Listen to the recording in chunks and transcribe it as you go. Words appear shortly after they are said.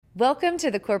Welcome to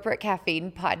the Corporate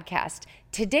Caffeine Podcast.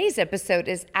 Today's episode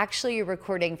is actually a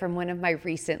recording from one of my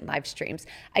recent live streams.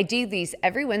 I do these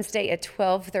every Wednesday at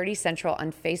 12:30 Central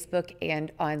on Facebook and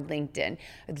on LinkedIn.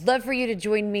 I'd love for you to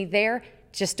join me there.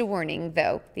 Just a warning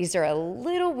though, these are a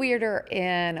little weirder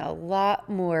and a lot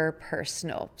more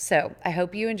personal. So I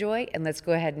hope you enjoy, and let's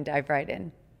go ahead and dive right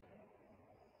in.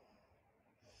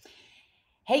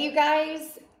 Hey, you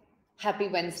guys, happy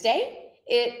Wednesday.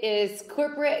 It is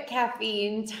corporate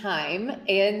caffeine time.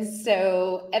 And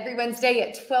so every Wednesday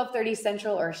at 12:30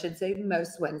 Central, or I should say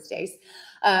most Wednesdays,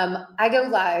 I go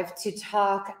live to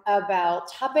talk about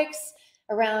topics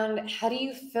around how do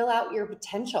you fill out your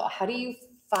potential? How do you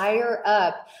fire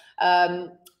up,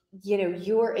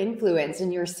 your influence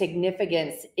and your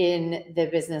significance in the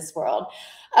business world?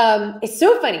 It's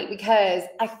so funny because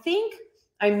I think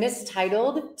I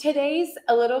mistitled today's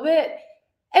a little bit.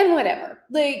 And whatever,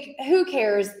 like, who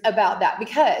cares about that?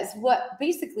 Because what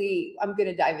basically I'm going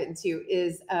to dive into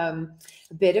is a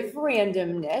bit of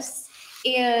randomness.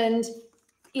 And,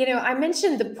 I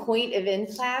mentioned the point of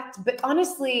impact, but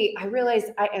honestly, I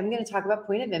realized I am going to talk about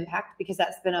point of impact because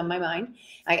that's been on my mind.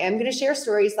 I am going to share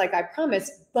stories like I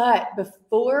promised. But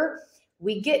before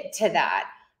we get to that,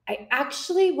 I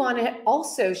actually want to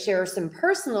also share some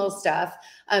personal stuff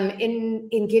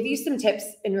and give you some tips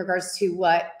in regards to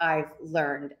what I've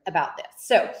learned about this.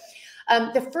 So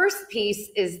the first piece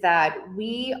is that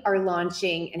we are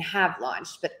launching and have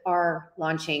launched, but are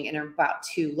launching and are about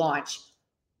to launch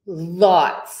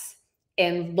lots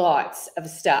and lots of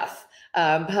stuff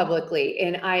publicly.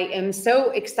 And I am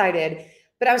so excited.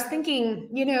 But I was thinking,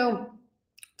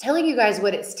 telling you guys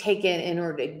what it's taken in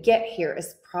order to get here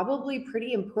is probably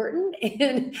pretty important.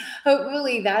 And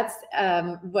hopefully that's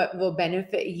what will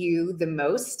benefit you the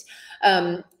most.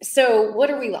 So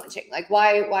what are we launching? Like,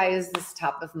 why is this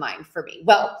top of mind for me?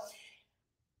 Well,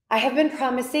 I have been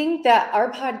promising that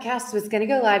our podcast was going to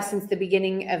go live since the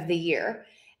beginning of the year.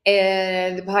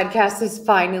 And the podcast is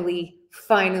finally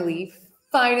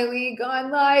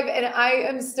gone live. And I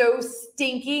am so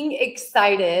stinking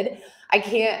excited.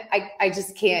 I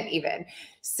just can't even.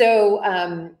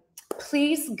 So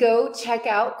please go check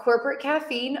out Corporate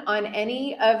Caffeine on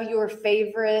any of your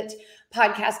favorite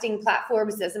podcasting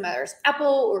platforms. Doesn't matter if it's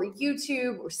Apple or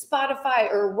YouTube or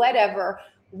Spotify or whatever.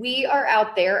 We are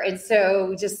out there. And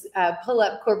so just pull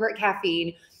up Corporate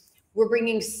Caffeine. We're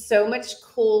bringing so much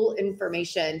cool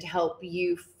information to help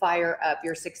you fire up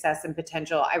your success and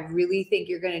potential. I really think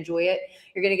you're going to enjoy it.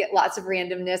 You're going to get lots of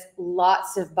randomness,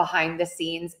 lots of behind the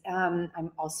scenes.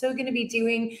 I'm also going to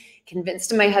be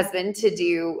convinced my husband to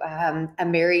do a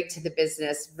Married to the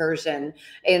Business version.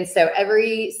 And so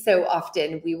every so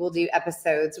often we will do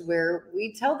episodes where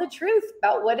we tell the truth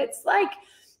about what it's like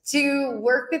to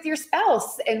work with your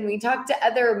spouse. And we talk to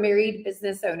other married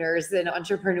business owners and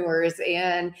entrepreneurs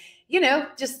and,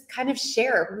 just kind of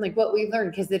share like what we've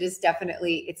learned, because it is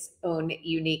definitely its own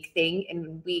unique thing.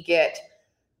 And we get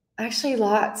actually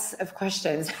lots of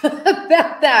questions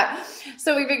about that.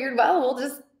 So we figured, well, we'll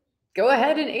just go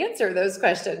ahead and answer those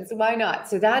questions. Why not?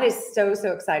 So that is so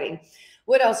exciting.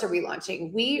 What else are we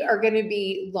launching? We are going to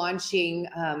be launching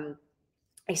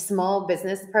a small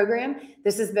business program.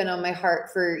 This has been on my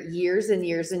heart for years and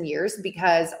years and years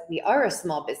because we are a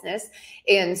small business.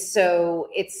 And so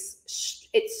it's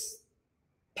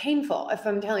painful, if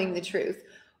I'm telling the truth,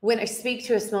 when I speak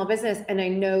to a small business and I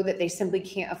know that they simply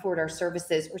can't afford our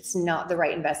services, or it's not the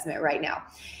right investment right now.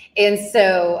 And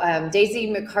so Daisy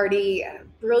McCarty,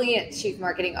 brilliant chief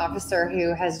marketing officer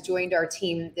who has joined our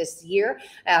team this year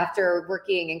after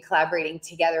working and collaborating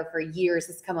together for years,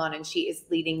 has come on and she is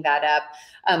leading that up.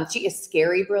 She is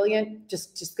scary brilliant,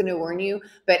 just going to warn you,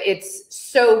 but it's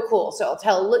so cool. So I'll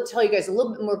tell you guys a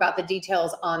little bit more about the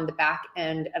details on the back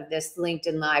end of this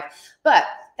LinkedIn Live. But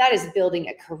that is building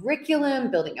a curriculum,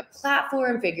 building a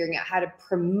platform, figuring out how to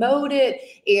promote it.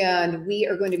 And we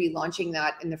are going to be launching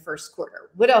that in the first quarter.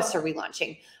 What else are we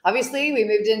launching? Obviously, we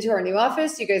moved into our new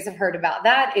office. You guys have heard about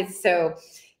that. It's so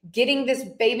getting this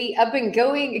baby up and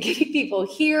going, getting people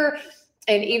here,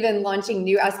 and even launching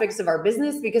new aspects of our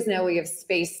business because now we have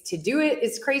space to do it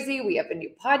is crazy. We have a new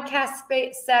podcast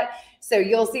space set. So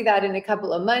you'll see that in a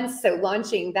couple of months. So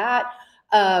launching that.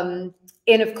 And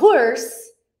of course,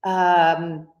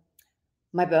 my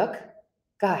book,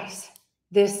 guys,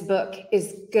 this book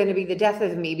is going to be the death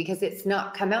of me because it's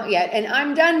not come out yet and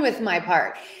I'm done with my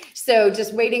part. So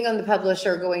just waiting on the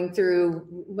publisher, going through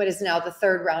what is now the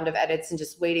third round of edits and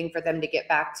just waiting for them to get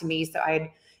back to me. So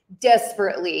I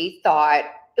desperately thought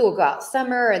it will go out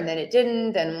summer and then it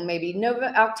didn't, and maybe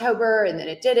October and then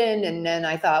it didn't. And then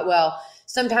I thought, well,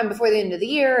 sometime before the end of the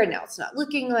year, and now it's not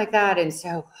looking like that. And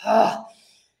so,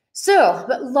 So,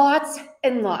 but lots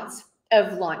and lots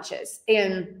of launches.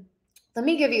 And let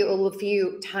me give you a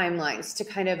few timelines to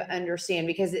kind of understand,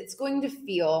 because it's going to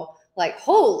feel like,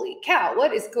 holy cow,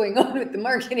 what is going on with the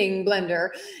marketing blender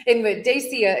and with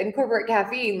Dacia and Corporate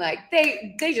Caffeine? Like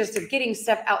they just are getting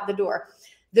stuff out the door.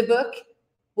 The book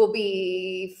will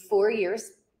be 4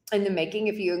 years in the making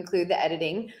if you include the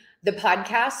editing. The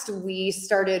podcast, we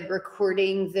started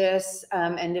recording this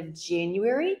end of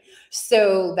January.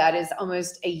 So that is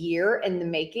almost a year in the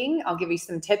making. I'll give you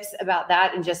some tips about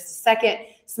that in just a second.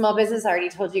 Small business, I already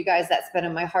told you guys that's been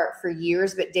in my heart for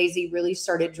years, but Daisy really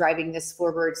started driving this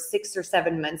forward 6 or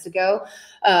 7 months ago.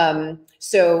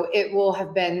 So it will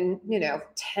have been,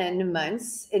 10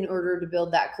 months in order to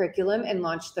build that curriculum and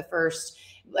launch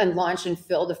and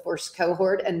fill the first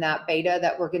cohort and that beta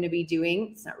that we're going to be doing.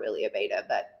 It's not really a beta,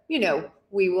 but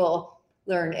we will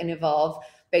learn and evolve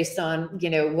based on,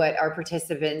 what our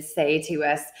participants say to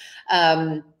us.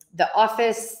 The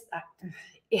office,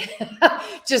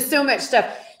 just so much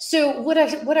stuff. So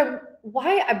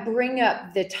why I bring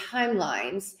up the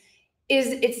timelines is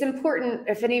it's important.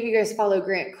 If any of you guys follow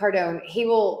Grant Cardone, he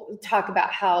will talk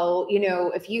about how,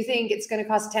 if you think it's going to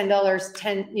cost $10,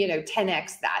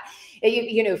 10x that.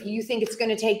 If you think it's going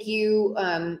to take you,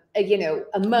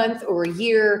 a month or a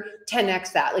year,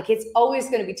 10x that. Like it's always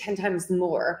going to be 10 times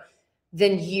more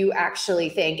than you actually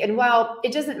think. And while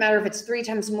it doesn't matter if it's 3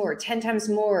 times more, 10 times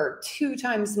more, 2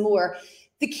 times more,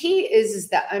 the key is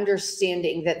that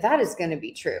understanding that is going to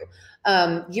be true.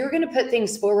 You're going to put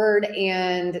things forward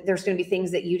and there's going to be things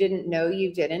that you didn't know.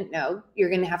 You're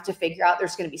going to have to figure out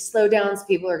there's going to be slowdowns.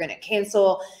 People are going to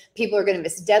cancel. People are going to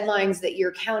miss deadlines that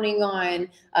you're counting on.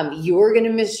 You're going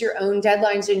to miss your own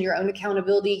deadlines and your own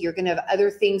accountability. You're going to have other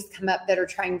things come up that are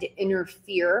trying to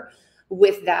interfere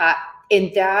with that.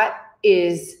 And that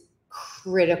is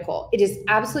critical. It is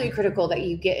absolutely critical that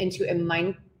you get into a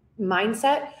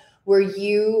mindset where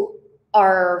you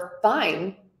are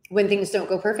fine when things don't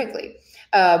go perfectly.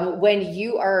 When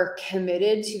you are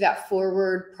committed to that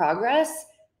forward progress,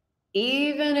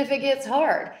 even if it gets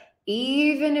hard,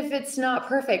 even if it's not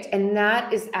perfect, and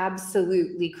that is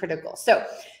absolutely critical. So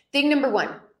thing number 1,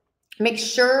 make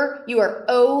sure you are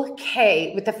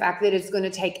okay with the fact that it's going to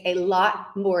take a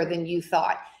lot more than you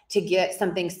thought to get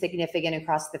something significant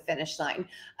across the finish line.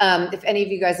 If any of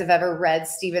you guys have ever read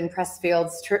Steven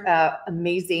Pressfield's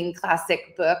amazing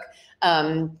classic book,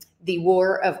 The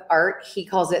War of Art, he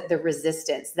calls it the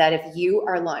resistance, that if you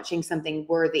are launching something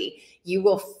worthy, you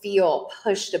will feel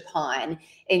pushed upon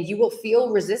and you will feel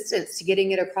resistance to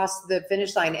getting it across the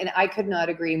finish line. And I could not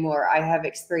agree more. I have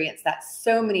experienced that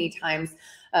so many times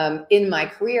in my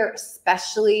career,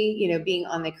 especially, being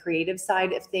on the creative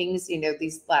side of things,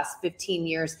 these last 15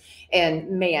 years.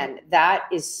 And man, that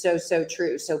is so, so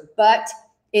true. So, but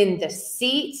in the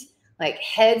seat, like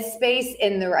headspace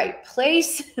in the right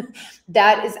place,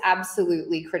 that is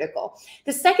absolutely critical.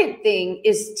 The second thing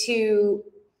is to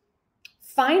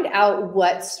find out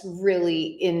what's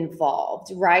really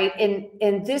involved, right?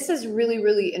 And this is really,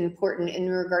 really important in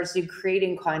regards to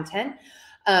creating content.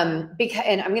 And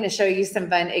I'm going to show you some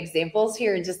fun examples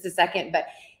here in just a second, but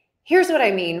here's what I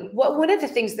mean. One of the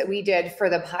things that we did for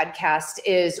the podcast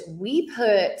is we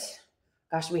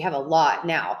have a lot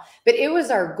now, but it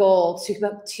was our goal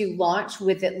to launch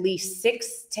with at least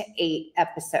 6 to 8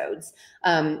 episodes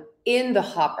in the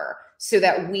hopper, so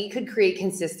that we could create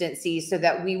consistency, so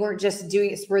that we weren't just doing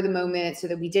it spur of the moment, so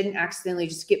that we didn't accidentally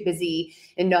just get busy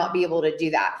and not be able to do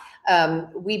that.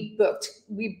 We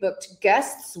booked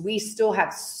guests. We still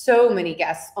have so many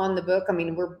guests on the book. I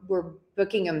mean, we're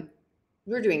booking them.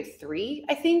 We're doing 3,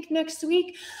 I think, next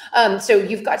week. So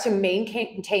you've got to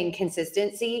maintain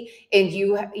consistency, and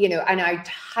and I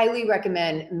highly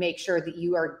recommend make sure that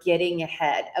you are getting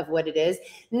ahead of what it is,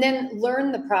 and then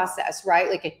learn the process,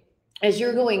 right? Like as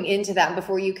you're going into that,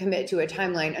 before you commit to a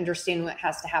timeline, understand what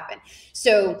has to happen.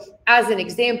 So as an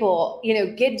example,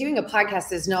 doing a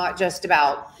podcast is not just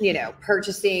about,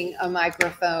 purchasing a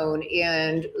microphone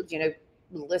and,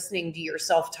 listening to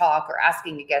yourself talk or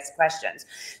asking the guest questions.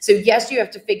 So yes, you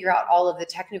have to figure out all of the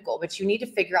technical, but you need to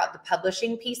figure out the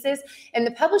publishing pieces. And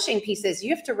the publishing pieces,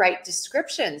 you have to write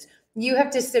descriptions. You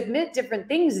have to submit different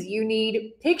things. You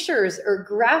need pictures or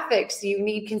graphics. You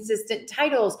need consistent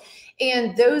titles.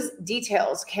 And those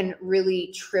details can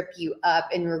really trip you up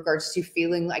in regards to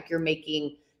feeling like you're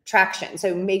making traction.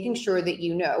 So making sure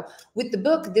that with the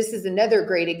book, this is another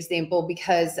great example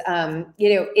because,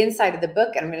 inside of the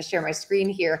book, and I'm going to share my screen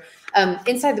here,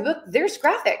 inside the book, there's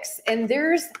graphics and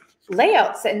there's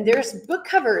layouts and there's book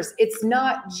covers. It's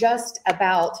not just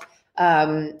about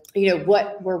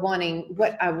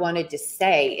what I wanted to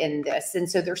say in this. And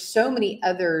so there's so many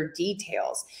other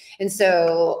details. And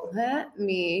so let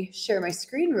me share my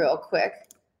screen real quick.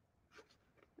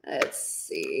 Let's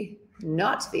see,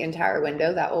 not the entire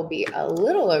window. That will be a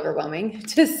little overwhelming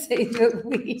to say the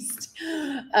least.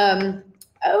 Oh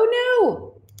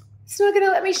no, it's not going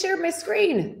to let me share my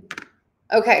screen.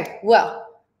 Okay,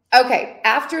 well, okay.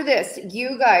 After this,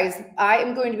 you guys, I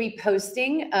am going to be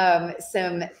posting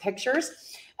some pictures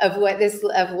of what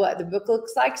the book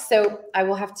looks like. So I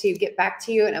will have to get back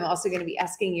to you, and I'm also going to be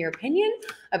asking your opinion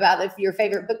about your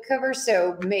favorite book cover.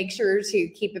 So make sure to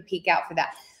keep a peek out for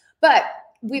that. But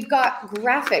we've got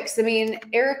graphics. I mean,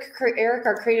 Eric,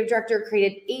 our creative director,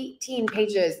 created 18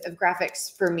 pages of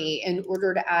graphics for me in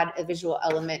order to add a visual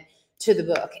element to the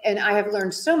book. And I have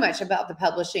learned so much about the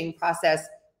publishing process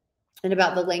and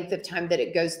about the length of time that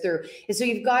it goes through. And so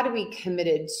you've got to be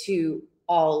committed to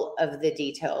all of the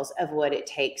details of what it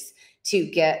takes to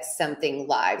get something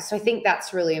live. So I think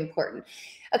that's really important.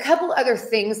 A couple other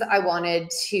things that I wanted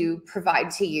to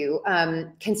provide to you.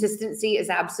 Consistency is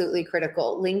absolutely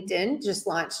critical. LinkedIn just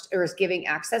launched or is giving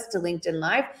access to LinkedIn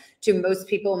Live to most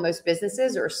people, most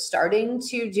businesses are starting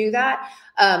to do that.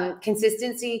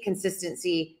 Consistency.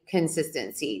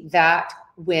 That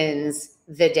wins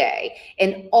the day.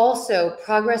 And also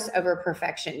progress over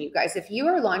perfection. You guys, if you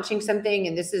are launching something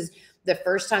and this is the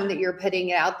first time that you're putting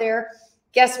it out there,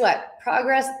 guess what?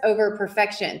 Progress over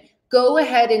perfection. Go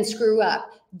ahead and screw up.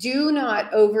 Do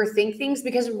not overthink things,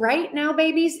 because right now,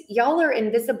 babies, y'all are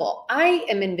invisible. I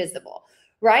am invisible,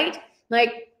 right?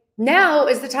 Like, now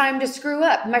is the time to screw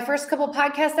up. My first couple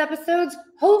podcast episodes,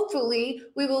 hopefully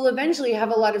we will eventually have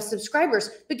a lot of subscribers.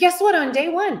 But guess what? On day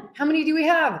one, how many do we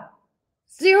have?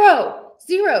 Zero,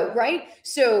 right?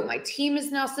 So my team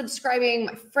is now subscribing.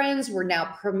 My friends, we're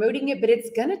now promoting it, but it's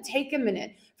going to take a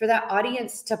minute for that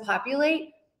audience to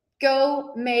populate.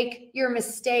 Go make your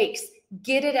mistakes.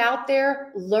 Get it out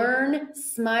there, learn,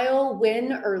 smile,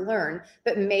 win, or learn,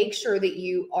 but make sure that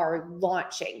you are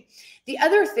launching. The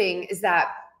other thing is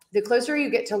that the closer you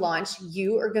get to launch,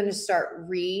 you are going to start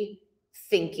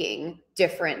rethinking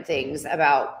different things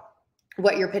about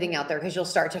what you're putting out there, because you'll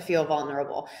start to feel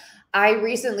vulnerable. I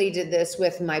recently did this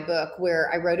with my book where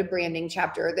I wrote a branding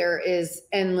chapter. There is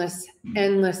endless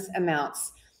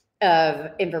amounts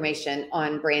of information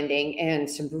on branding and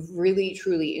some really,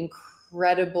 truly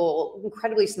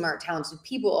incredibly smart, talented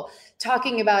people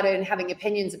talking about it and having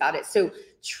opinions about it. So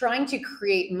trying to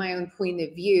create my own point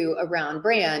of view around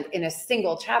brand in a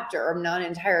single chapter or not an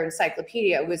entire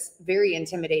encyclopedia was very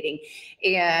intimidating.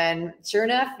 And sure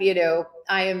enough,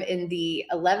 I am in the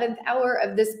 11th hour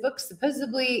of this book,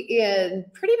 supposedly, in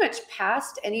pretty much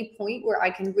past any point where I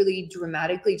can really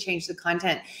dramatically change the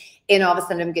content. And all of a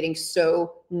sudden, I'm getting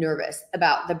so nervous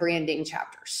about the branding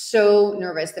chapter, so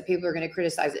nervous that people are going to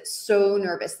criticize it, so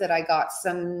nervous that I got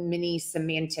some mini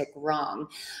semantic wrong.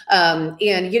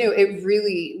 It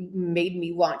really made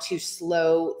me want to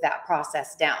slow that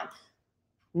process down.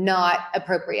 Not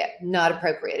appropriate.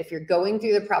 If you're going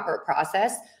through the proper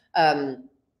process,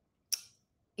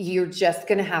 you're just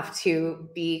going to have to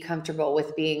be comfortable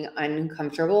with being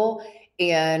uncomfortable.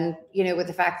 And, with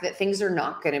the fact that things are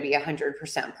not going to be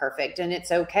 100% perfect, and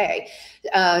it's okay.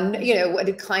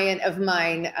 A client of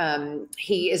mine,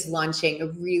 he is launching a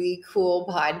really cool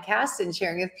podcast and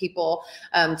sharing with people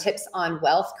tips on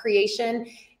wealth creation.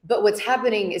 But what's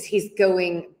happening is he's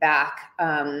going back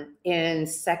and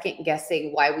second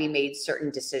guessing why we made certain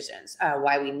decisions,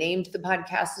 why we named the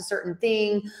podcast a certain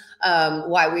thing,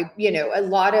 why we, a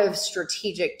lot of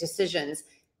strategic decisions.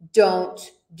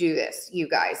 Don't do this, you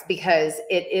guys, because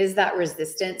it is that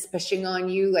resistance pushing on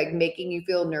you, like making you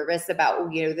feel nervous about,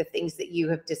 the things that you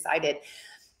have decided.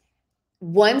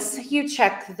 Once you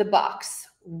check the box,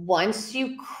 once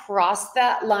you cross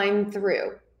that line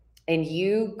through and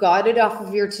you got it off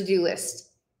of your to-do list,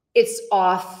 it's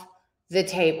off the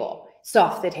table. It's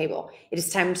off the table. It is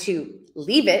time to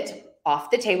leave it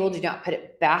off the table. Do not put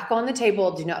it back on the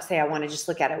table. Do not say, I want to just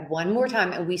look at it one more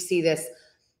time. And we see this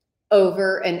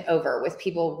over and over with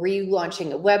people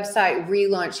relaunching a website,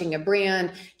 relaunching a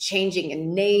brand, changing a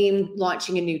name,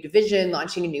 launching a new division,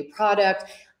 launching a new product,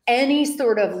 any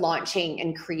sort of launching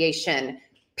and creation.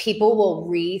 People will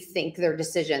rethink their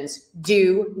decisions.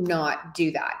 Do not do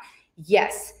that.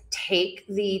 Yes, take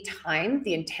the time,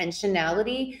 the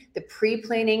intentionality, the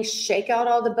pre-planning, shake out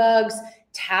all the bugs,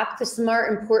 tap the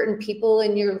smart, important people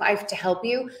in your life to help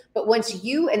you. But once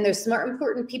you and those smart,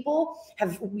 important people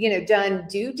have, done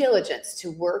due diligence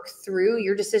to work through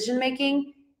your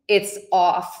decision-making, it's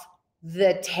off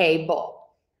the table.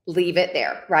 leave it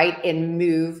there, right? And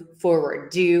move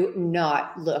forward. Do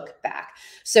not look back.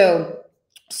 So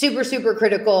super, super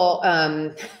critical.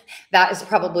 That is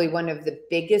probably one of the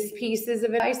biggest pieces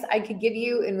of advice I could give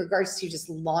you in regards to just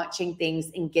launching things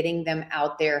and getting them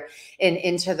out there and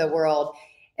into the world.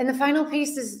 And the final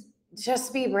piece is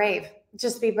just be brave.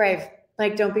 Just be brave.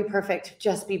 Like, don't be perfect.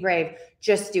 Just be brave.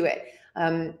 Just do it.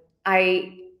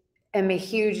 I am a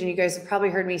huge, and you guys have probably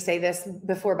heard me say this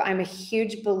before, but I'm a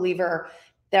huge believer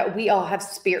that we all have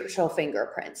spiritual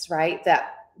fingerprints, right?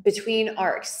 That between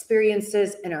our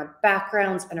experiences and our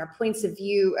backgrounds and our points of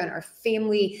view and our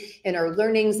family and our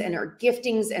learnings and our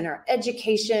giftings and our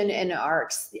education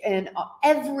and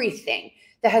everything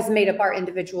that has made up our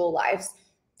individual lives,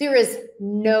 there is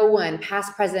no one,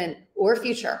 past, present, or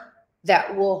future,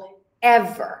 that will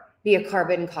ever be a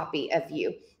carbon copy of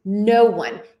you. No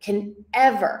one can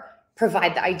ever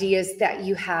provide the ideas that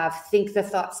you have, think the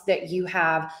thoughts that you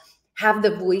have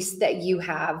the voice that you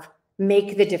have,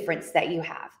 make the difference that you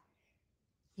have.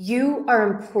 You are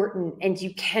important and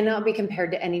you cannot be compared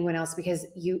to anyone else because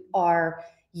you are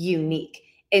unique.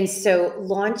 And so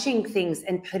launching things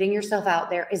and putting yourself out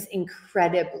there is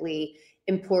incredibly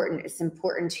important. It's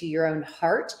important to your own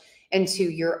heart and to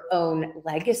your own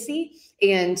legacy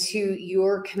and to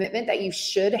your commitment that you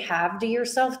should have to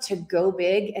yourself to go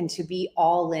big and to be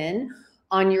all in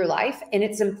on your life. And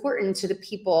it's important to the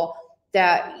people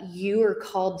that you are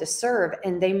called to serve.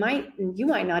 And you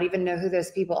might not even know who those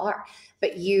people are,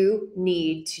 but you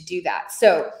need to do that.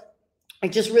 So I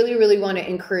just really, really want to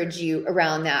encourage you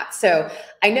around that. So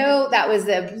I know that was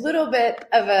a little bit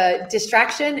of a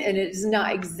distraction and it's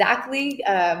not exactly,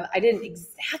 I didn't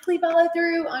exactly follow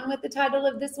through on what the title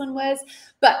of this one was,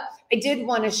 but I did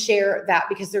want to share that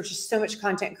because there's just so much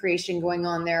content creation going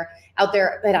on out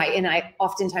there. But I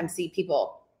oftentimes see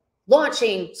people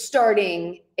launching,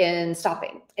 starting, and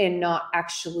stopping and not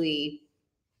actually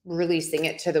releasing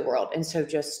it to the world. And so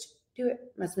just do it,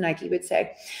 as Nike would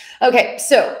say. Okay,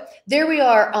 so there we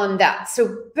are on that.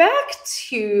 So back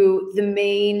to the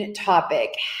main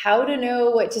topic, how to know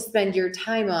what to spend your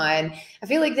time on. I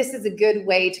feel like this is a good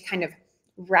way to kind of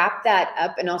wrap that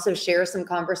up and also share some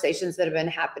conversations that have been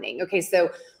happening. Okay, so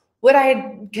what I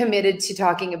had committed to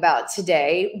talking about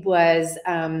today was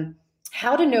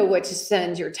how to know what to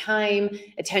spend your time,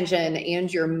 attention,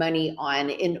 and your money on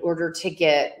in order to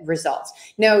get results.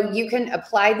 Now, you can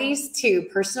apply these to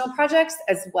personal projects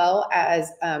as well as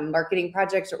marketing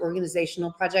projects or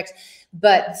organizational projects.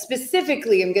 But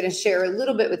specifically, I'm going to share a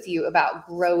little bit with you about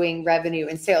growing revenue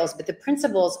and sales, but the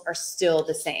principles are still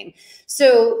the same.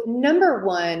 So number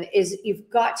one is you've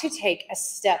got to take a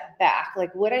step back.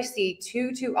 Like what I see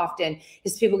too often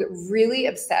is people get really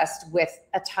obsessed with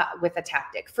a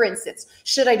tactic. For instance,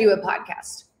 should I do a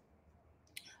podcast?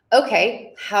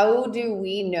 Okay, how do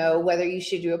we know whether you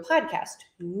should do a podcast?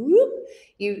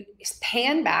 You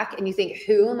pan back and you think,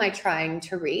 who am I trying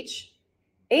to reach?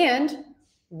 And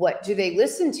what do they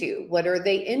listen to? What are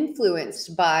they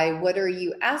influenced by? What are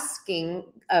you asking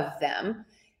of them?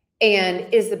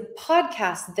 And is the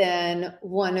podcast then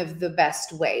one of the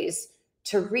best ways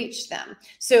to reach them?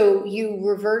 So you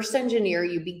reverse engineer,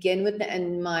 you begin with the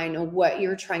end in mind of what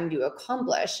you're trying to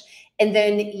accomplish, and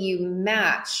then you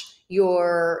match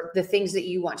the things that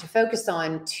you want to focus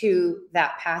on to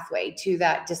that pathway, to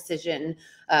that decision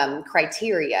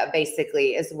criteria,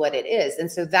 basically is what it is.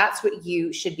 And so that's what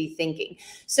you should be thinking.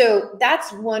 So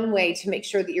that's one way to make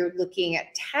sure that you're looking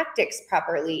at tactics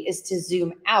properly, is to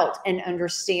zoom out and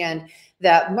understand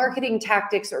that marketing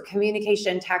tactics or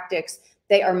communication tactics,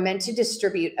 they are meant to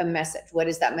distribute a message. What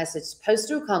is that message supposed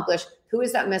to accomplish? Who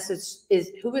is that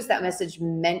message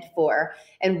meant for?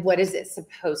 And what is it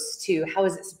supposed to, how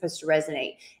is it supposed to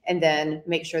resonate? And then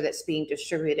make sure that's being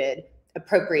distributed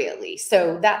appropriately.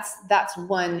 So that's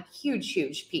one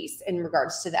huge piece in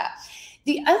regards to that.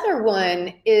 The other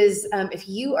one is if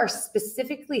you are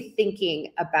specifically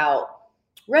thinking about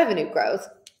revenue growth,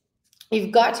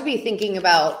 you've got to be thinking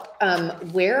about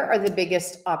where are the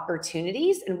biggest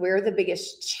opportunities and where are the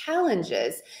biggest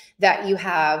challenges that you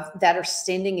have that are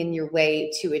standing in your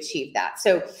way to achieve that.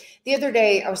 So the other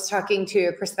day I was talking to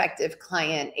a prospective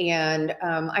client and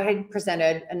I had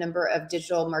presented a number of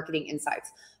digital marketing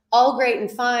insights. All great and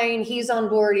fine. He's on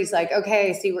board. He's like, okay,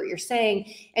 I see what you're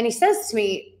saying. And he says to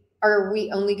me, are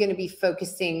we only going to be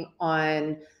focusing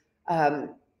on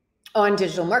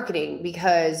digital marketing,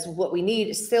 because what we need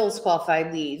is sales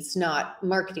qualified leads, not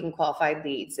marketing qualified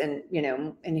leads. And,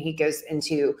 and he goes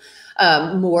into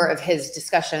more of his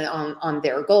discussion on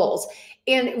their goals.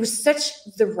 And it was such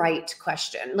the right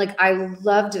question. Like, I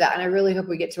loved that. And I really hope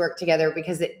we get to work together,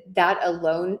 because that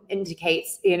alone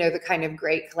indicates, the kind of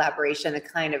great collaboration, the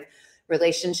kind of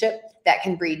relationship that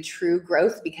can breed true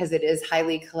growth because it is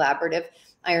highly collaborative.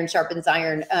 Iron sharpens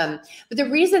iron. But the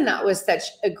reason that was such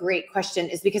a great question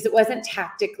is because it wasn't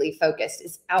tactically focused,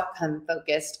 it's outcome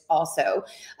focused also.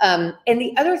 And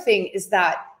the other thing is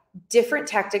that different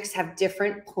tactics have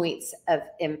different points of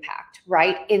impact,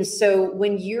 right? And so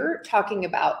when you're talking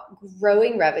about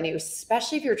growing revenue,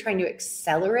 especially if you're trying to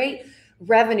accelerate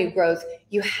revenue growth,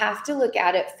 you have to look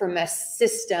at it from a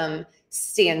system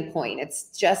standpoint. It's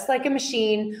just like a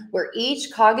machine where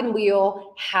each cog and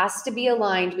wheel has to be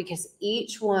aligned because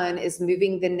each one is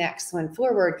moving the next one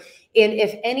forward. And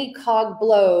if any cog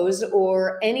blows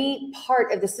or any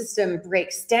part of the system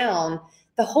breaks down,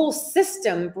 the whole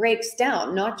system breaks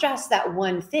down, not just that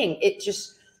one thing. It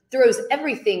just throws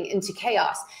everything into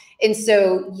chaos. And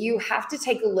so you have to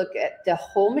take a look at the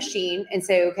whole machine and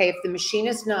say, okay, if the machine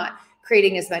is not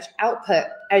creating as much output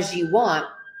as you want,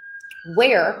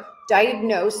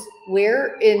 diagnose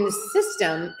where in the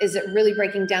system is it really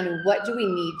breaking down and what do we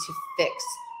need to fix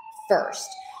first.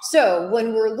 So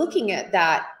when we're looking at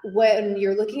that, when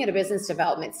you're looking at a business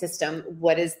development system,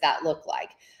 what does that look like?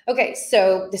 Okay,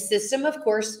 so the system, of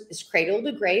course, is cradle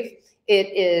to grave. It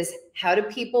is how do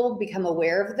people become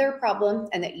aware of their problem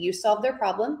and that you solve their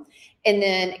problem, and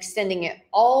then extending it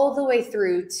all the way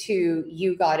through to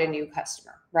you got a new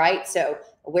customer, right? So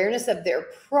awareness of their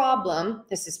problem.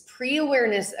 This is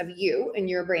pre-awareness of you and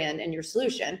your brand and your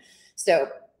solution. So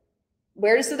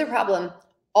awareness of their problem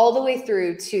all the way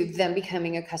through to them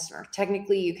becoming a customer.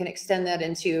 Technically, you can extend that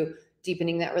into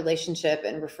deepening that relationship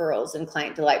and referrals and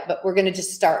client delight. But we're going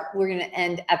to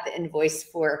end at the invoice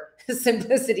for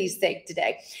simplicity's sake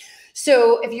today.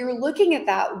 So if you're looking at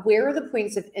that, where are the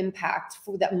points of impact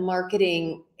for that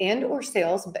marketing and or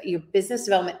sales, but your business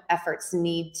development efforts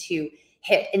need to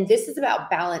hit? And this is about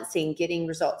balancing getting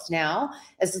results now,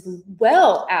 as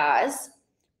well as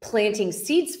planting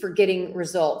seeds for getting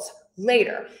results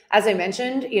later. As I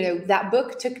mentioned, that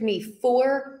book took me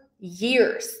 4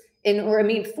 years.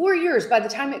 4 years. By the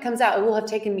time it comes out, it will have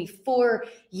taken me 4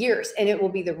 years, and it will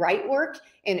be the right work,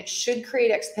 and it should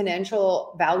create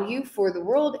exponential value for the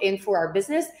world and for our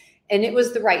business. And it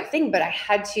was the right thing, but I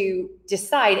had to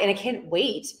decide, and I can't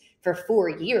wait for 4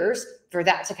 years for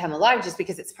that to come alive just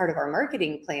because it's part of our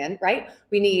marketing plan, right?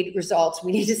 We need results.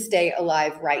 We need to stay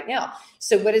alive right now.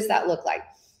 So what does that look like?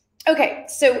 Okay,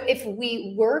 so if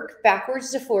we work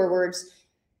backwards to forwards,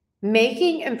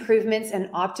 making improvements and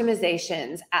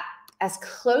optimizations at as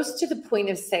close to the point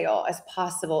of sale as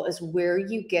possible is where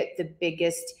you get the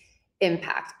biggest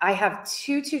impact. I have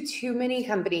too many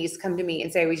companies come to me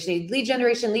and say, we just need lead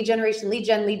generation.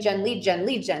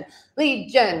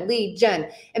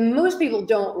 And most people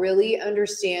don't really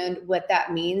understand what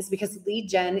that means, because lead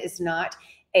gen is not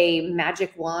a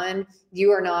magic wand.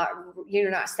 You're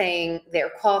not saying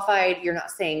they're qualified. You're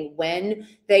not saying when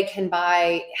they can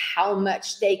buy, how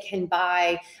much they can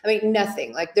buy. I mean,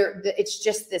 nothing. Like it's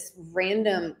just this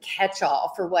random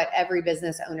catch-all for what every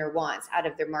business owner wants out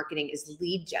of their marketing is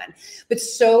lead gen. But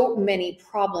so many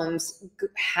problems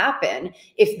happen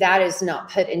if that is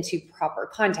not put into proper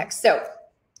context. So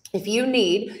if you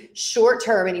need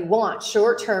short-term and you want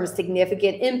short-term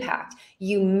significant impact,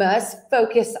 you must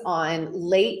focus on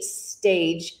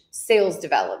late-stage sales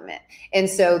development. And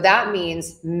so that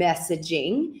means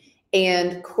messaging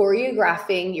and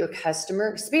choreographing your customer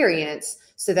experience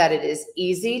so that it is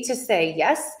easy to say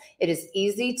yes, it is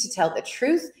easy to tell the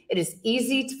truth, it is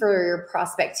easy for your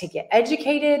prospect to get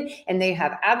educated, and they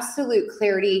have absolute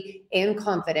clarity and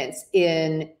confidence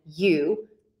in you,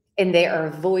 and they are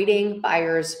avoiding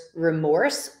buyer's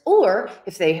remorse. Or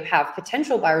if they have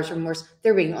potential buyer's remorse,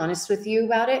 they're being honest with you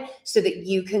about it so that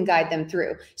you can guide them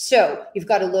through. So you've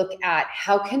got to look at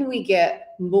how can we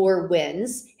get more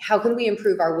wins? How can we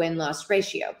improve our win-loss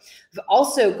ratio? We've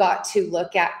also got to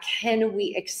look at, can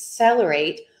we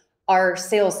accelerate our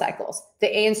sales cycles?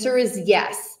 The answer is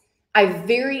yes. I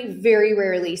very, very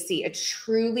rarely see a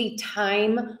truly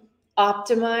time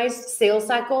optimized sales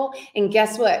cycle. And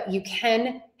guess what? You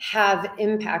can have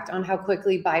impact on how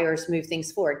quickly buyers move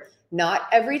things forward. Not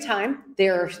every time.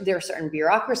 There are certain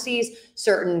bureaucracies,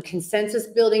 certain consensus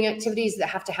building activities that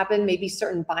have to happen, maybe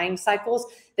certain buying cycles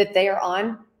that they are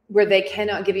on where they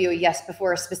cannot give you a yes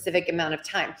before a specific amount of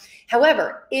time.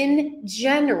 However, in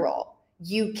general,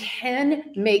 you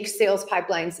can make sales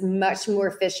pipelines much more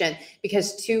efficient,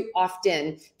 because too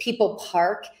often people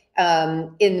park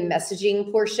in the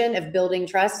messaging portion of building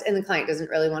trust, and the client doesn't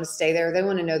really want to stay there. They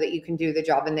want to know that you can do the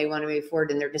job and they want to move forward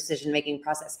in their decision-making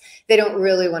process. They don't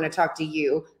really want to talk to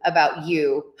you about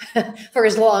you for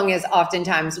as long as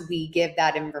oftentimes we give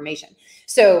that information.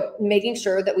 So making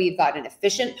sure that we've got an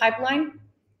efficient pipeline,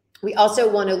 We also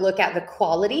want to look at the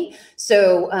quality.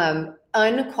 So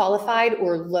unqualified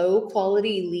or low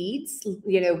quality leads,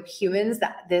 humans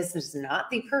that this is not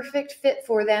the perfect fit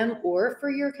for them or for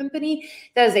your company.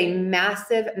 That is a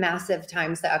massive, massive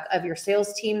time suck of your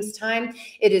sales team's time.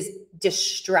 It is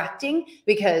distracting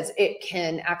because it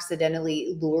can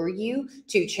accidentally lure you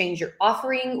to change your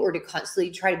offering or to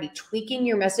constantly try to be tweaking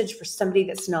your message for somebody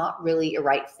that's not really a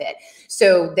right fit.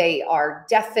 So they are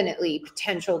definitely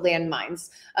potential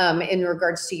landmines in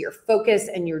regards to your focus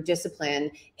and your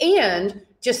discipline, and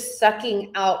just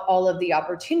sucking out all of the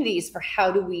opportunities for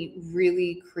how do we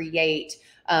really create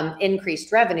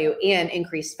increased revenue and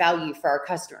increased value for our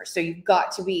customers. So you've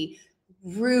got to be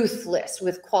ruthless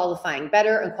with qualifying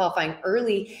better and qualifying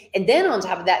early. And then on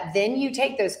top of that, then you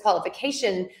take those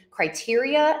qualification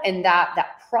criteria and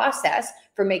that process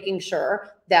for making sure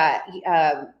that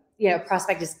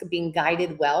prospect is being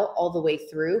guided well all the way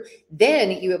through.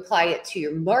 Then you apply it to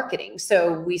your marketing.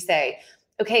 So we say,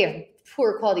 okay, if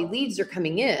poor quality leads are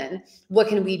coming in, what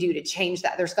can we do to change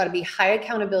that? There's got to be high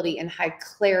accountability and high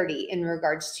clarity in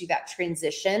regards to that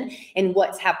transition and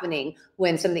what's happening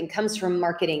when something comes from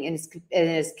marketing and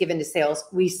is given to sales.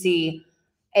 We see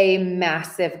a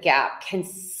massive gap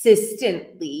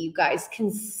consistently, you guys,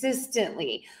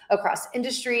 consistently across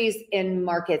industries and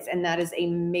markets. And that is a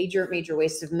major, major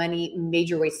waste of money,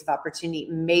 major waste of opportunity,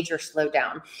 major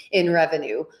slowdown in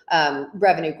revenue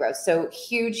growth. So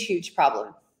huge, huge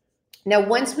problem. Now,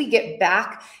 once we get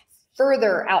back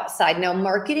further outside, now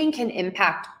marketing can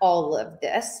impact all of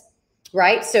this,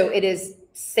 right? So it is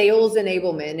sales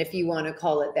enablement, if you want to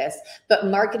call it this, but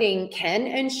marketing can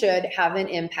and should have an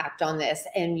impact on this.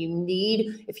 And you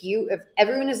need, if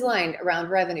everyone is aligned around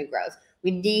revenue growth, we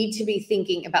need to be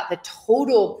thinking about the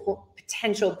total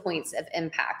potential points of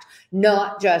impact,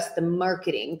 not just the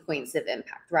marketing points of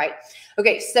impact, right?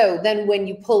 Okay, so then when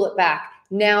you pull it back,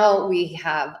 now we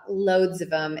have loads of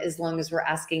them as long as we're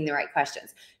asking the right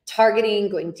questions. Targeting,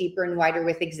 going deeper and wider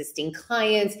with existing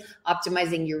clients,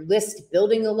 optimizing your list,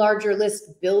 building a larger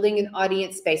list, building an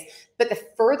audience space. But the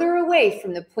further away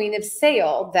from the point of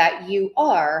sale that you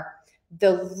are,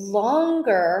 the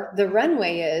longer the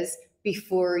runway is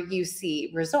before you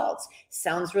see results.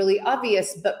 Sounds really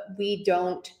obvious, but we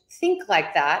don't think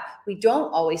like that. We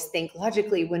don't always think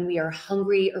logically when we are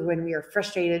hungry or when we are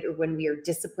frustrated or when we are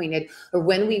disappointed or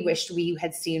when we wished we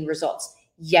had seen results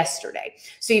yesterday.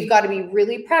 So you've got to be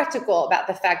really practical about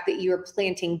the fact that you are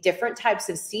planting different types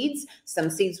of seeds. Some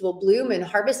seeds will bloom and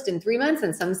harvest in 3 months,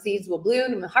 and some seeds will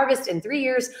bloom and harvest in 3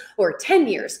 years or 10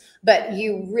 years. But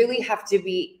you really have to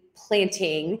be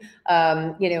planting,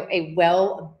 a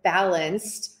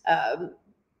well-balanced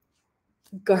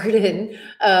garden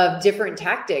of different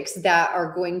tactics that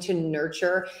are going to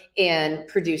nurture and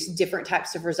produce different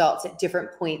types of results at different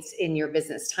points in your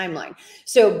business timeline.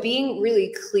 So being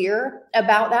really clear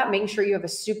about that, making sure you have a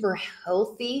super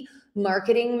healthy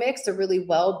marketing mix, a really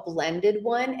well blended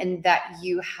one, and that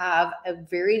you have a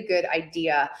very good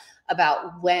idea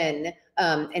about when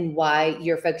and why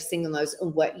you're focusing on those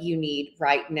and what you need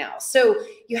right now. So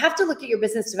you have to look at your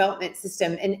business development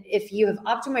system. And if you have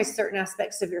optimized certain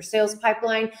aspects of your sales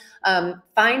pipeline,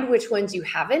 find which ones you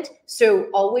haven't. So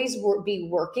always be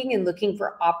working and looking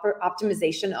for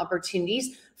optimization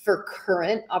opportunities for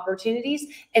current opportunities.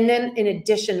 And then in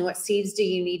addition, what seeds do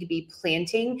you need to be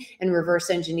planting and reverse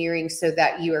engineering so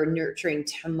that you are nurturing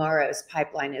tomorrow's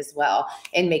pipeline as well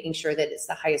and making sure that it's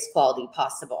the highest quality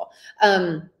possible.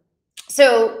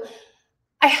 So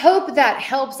I hope that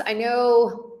helps. I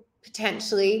know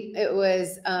potentially it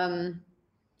was,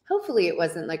 hopefully it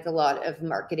wasn't like a lot of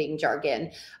marketing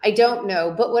jargon. I don't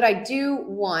know, but what I do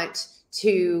want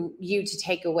you to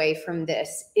take away from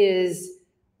this is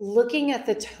looking at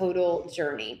the total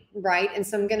journey, right? And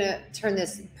so I'm going to turn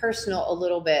this personal a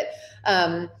little bit.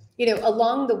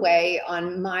 Along the way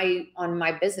on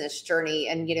my business journey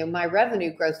and, my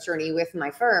revenue growth journey with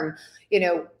my firm,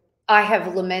 I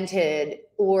have lamented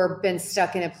or been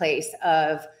stuck in a place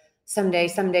of someday,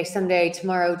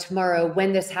 tomorrow,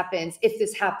 when this happens, if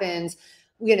this happens,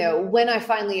 when I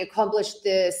finally accomplish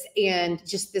this, and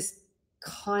just this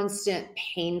constant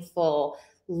painful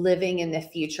living in the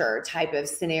future type of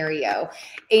scenario.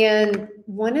 And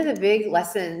one of the big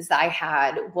lessons I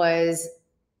had was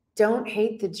don't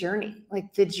hate the journey.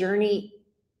 Like the journey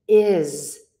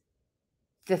is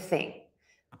the thing.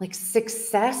 Like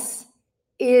success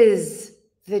is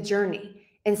the journey.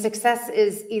 And success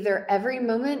is either every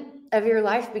moment of your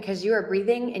life because you are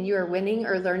breathing and you are winning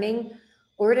or learning,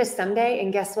 or it is someday.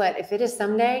 And guess what? If it is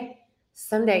someday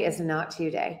is not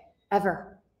today,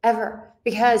 ever,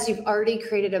 because you've already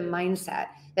created a mindset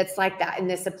that's like that. And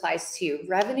this applies to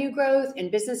revenue growth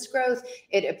and business growth.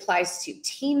 It applies to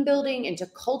team building and to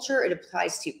culture. It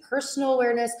applies to personal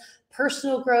awareness,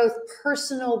 personal growth,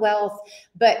 personal wealth.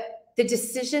 But the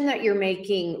decision that you're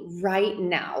making right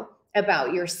now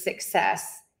about your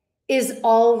success is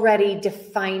already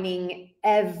defining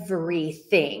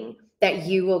everything that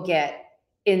you will get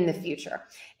in the future.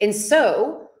 And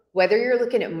so whether you're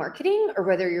looking at marketing or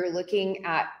whether you're looking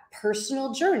at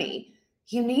personal journey,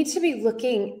 you need to be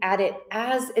looking at it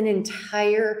as an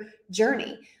entire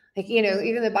journey. Like,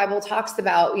 even the Bible talks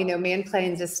about, man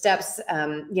plans his steps,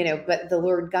 but the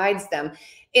Lord guides them.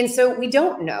 And so we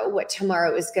don't know what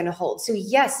tomorrow is going to hold. So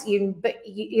yes, you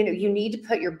need to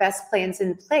put your best plans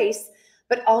in place,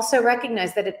 but also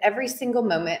recognize that at every single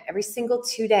moment, every single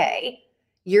today,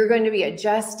 you're going to be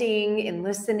adjusting and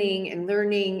listening and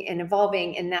learning and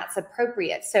evolving, and that's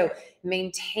appropriate. So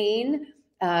maintain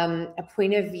a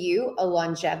point of view, a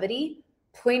longevity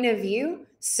point of view,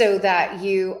 so that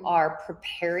you are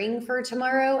preparing for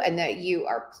tomorrow and that you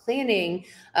are planning,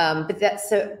 but that's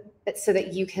so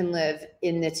that you can live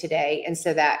in the today, and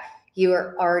so that you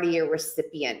are already a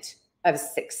recipient of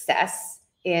success,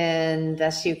 and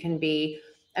thus you can be,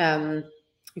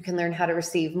 you can learn how to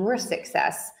receive more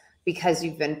success because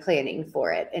you've been planning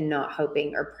for it and not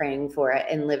hoping or praying for it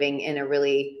and living in a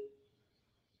really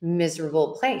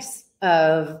miserable place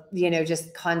of,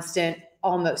 just constant,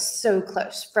 almost so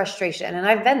close frustration. And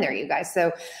I've been there, you guys.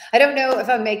 So I don't know if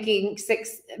I'm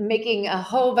making a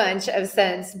whole bunch of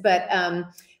sense, but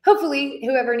hopefully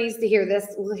whoever needs to hear this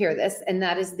will hear this. And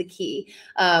that is the key.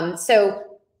 So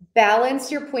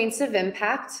balance your points of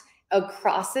impact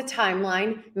across the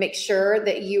timeline. Make sure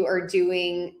that you are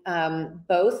doing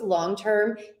both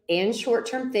long-term and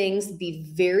short-term things. Be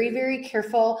very, very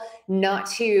careful not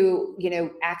to,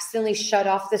 accidentally shut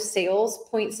off the sales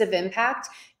points of impact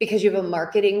because you have a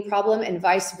marketing problem, and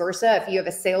vice versa. If you have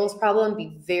a sales problem,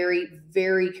 be very,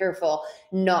 very careful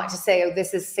not to say, oh,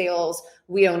 this is sales,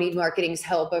 we don't need marketing's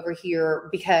help over here,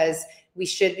 because we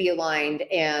should be aligned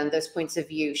and those points of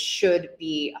view should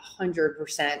be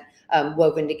 100%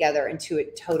 woven together into a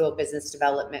total business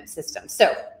development system.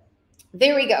 So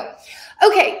there we go.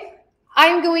 Okay.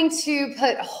 I'm going to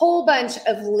put a whole bunch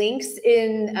of links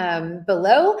in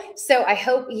below. So I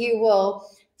hope you will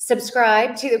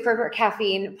subscribe to the Corporate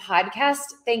Caffeine podcast.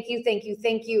 Thank you, thank you,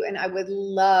 thank you. And I would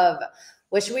love,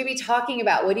 what should we be talking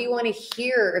about? What do you want to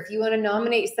hear? If you want to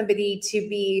nominate somebody to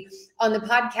be on the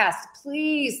podcast,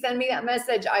 please send me that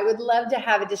message. I would love to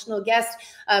have additional guests.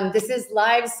 This is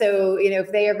live. So,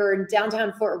 if they ever in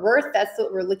downtown Fort Worth, that's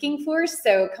what we're looking for.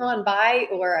 So come on by,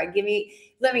 or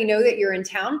let me know that you're in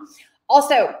town.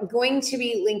 Also, I'm going to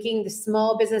be linking the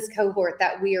small business cohort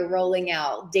that we are rolling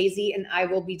out. Daisy and I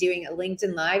will be doing a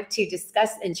LinkedIn Live to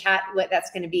discuss and chat what that's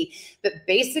going to be. But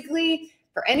basically,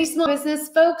 for any small business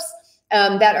folks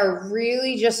that are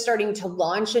really just starting to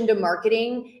launch into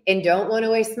marketing and don't want to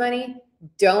waste money,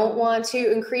 don't want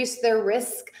to increase their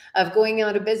risk of going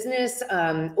out of business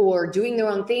or doing the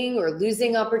wrong thing or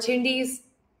losing opportunities,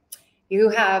 you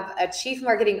have a chief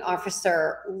marketing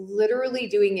officer literally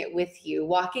doing it with you,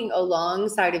 walking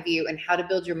alongside of you, and how to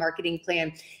build your marketing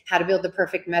plan, how to build the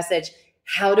perfect message,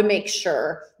 how to make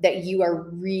sure that you are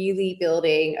really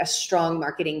building a strong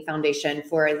marketing foundation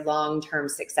for a long-term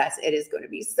success. It is going to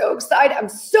be so exciting. I'm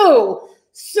so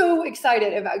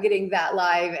excited about getting that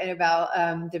live and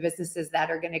about the businesses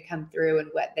that are going to come through and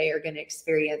what they are going to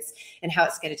experience and how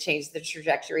it's going to change the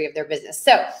trajectory of their business.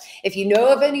 So if you know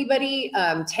of anybody,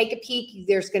 take a peek.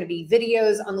 There's going to be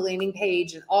videos on the landing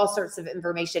page and all sorts of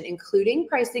information, including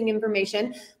pricing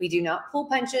information. We do not pull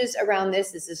punches around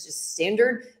this. This is just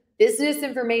standard business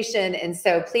information. And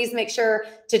so please make sure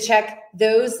to check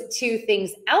those two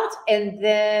things out, and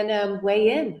then weigh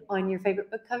in on your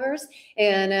favorite book covers,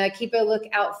 and keep a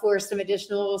lookout for some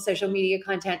additional social media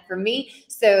content from me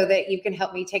so that you can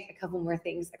help me take a couple more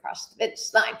things across the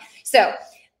finish line. So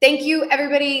thank you,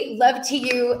 everybody. Love to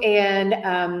you, and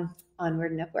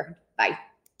onward and upward. Bye.